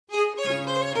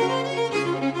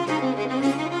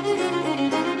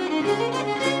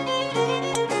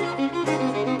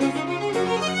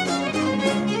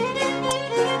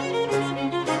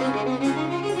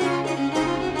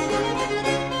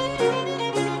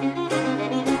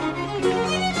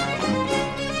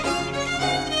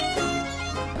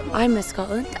I'm Miss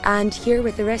Scotland and here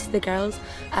with the rest of the girls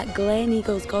at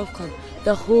Gleneagles Golf Club,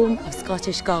 the home of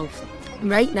Scottish golf.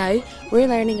 Right now we're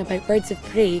learning about birds of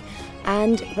prey,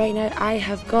 and right now I think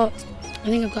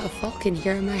I've got a falcon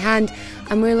here in my hand,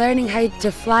 and we're learning how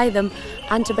to fly them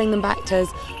and to bring them back to us.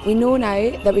 We know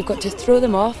now that we've got to throw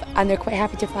them off and they're quite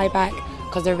happy to fly back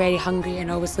because they're very hungry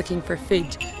and always looking for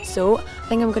food. So I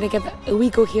think I'm going to give it a wee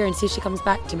go here and see if she comes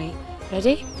back to me.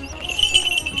 Ready?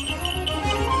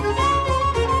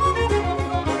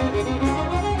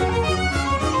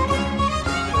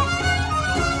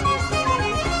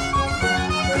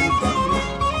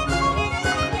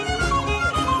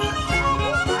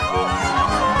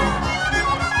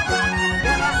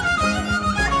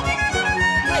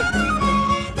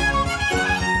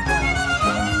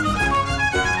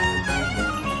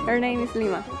 Her name is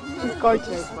Lima. She's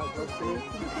gorgeous.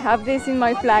 I have this in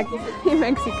my flag in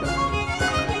Mexico.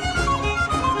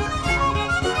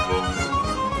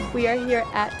 We are here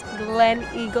at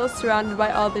Gleneagles, surrounded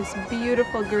by all this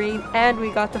beautiful green, and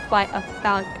we got to fly a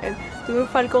falcon. Tuve un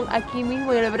falcón aquí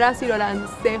mismo en el brazo y lo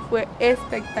lancé. Fue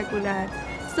espectacular.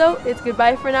 So it's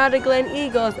goodbye for now to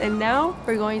Gleneagles, and now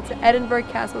we're going to Edinburgh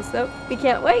Castle, so we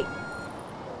can't wait.